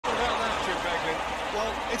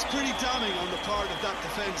Well, it's pretty damning on the part of that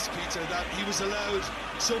defence, Peter, that he was allowed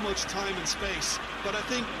so much time and space. But I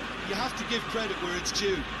think you have to give credit where it's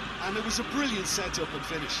due. And it was a brilliant set-up and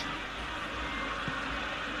finish.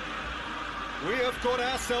 We have got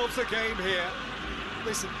ourselves a game here.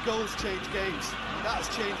 Listen, goals change games. That has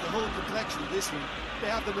changed the whole complexion of this one. They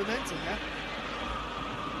have the momentum, yeah?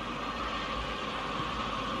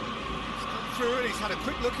 He's come through and he's had a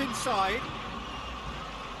quick look inside.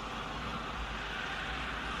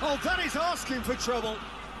 Oh, that is asking for trouble.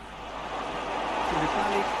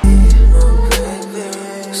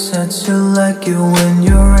 Said you like it when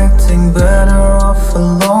you're acting better off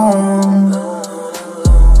alone.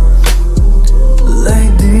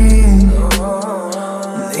 Lady,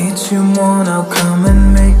 need you more now, come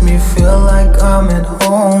and make me feel like I'm at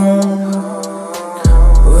home.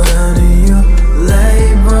 When you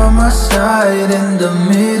lay by my side in the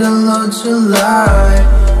middle of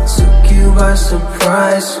July, took you by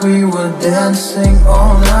surprise, we were dancing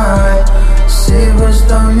all night. Shivers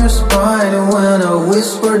down your spine when I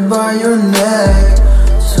whispered by your neck.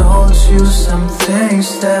 Told you some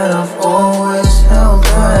things that I've always held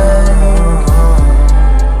back.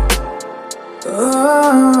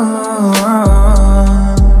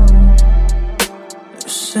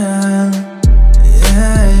 Said,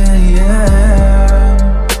 yeah.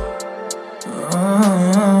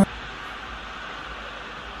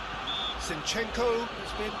 Zinchenko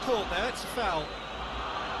has been caught there, it's a foul.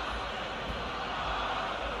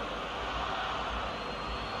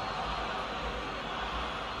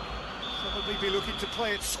 Probably be looking to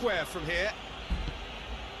play it square from here.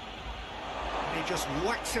 And he just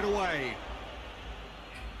whacks it away.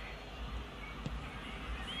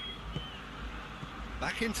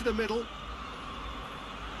 Back into the middle.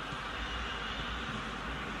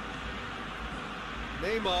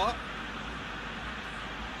 Neymar.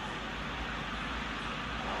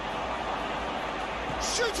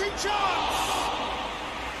 Shooting chance!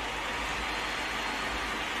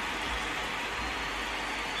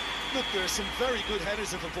 Look, there are some very good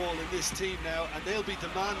headers of the ball in this team now, and they'll be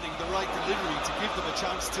demanding the right delivery to give them a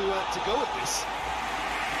chance to go at this.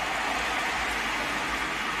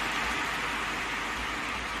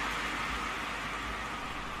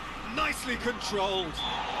 Nicely controlled.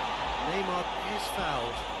 Neymar is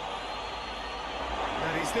fouled.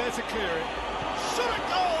 And he's there to clear it. Shot a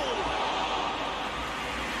goal!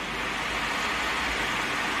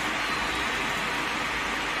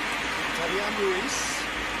 Fabian Ruiz.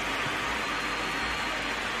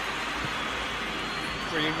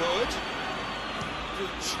 Greenwood.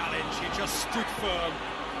 Good challenge, he just stood firm.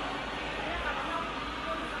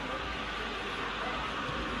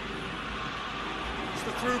 It's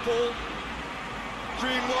the through ball.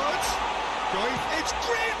 Greenwood. Going, it's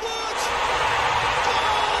Greenwood!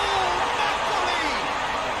 Goal! Napoli!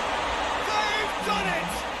 They've done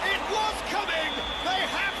it! It was coming! They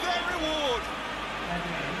have their reward!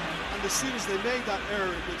 And as soon as they made that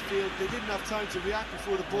error in midfield, they didn't have time to react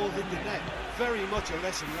before the ball hit the net. Very much a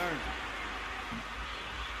lesson learned.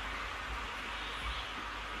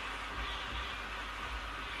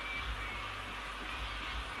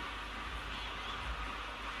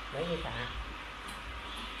 Đấy như cả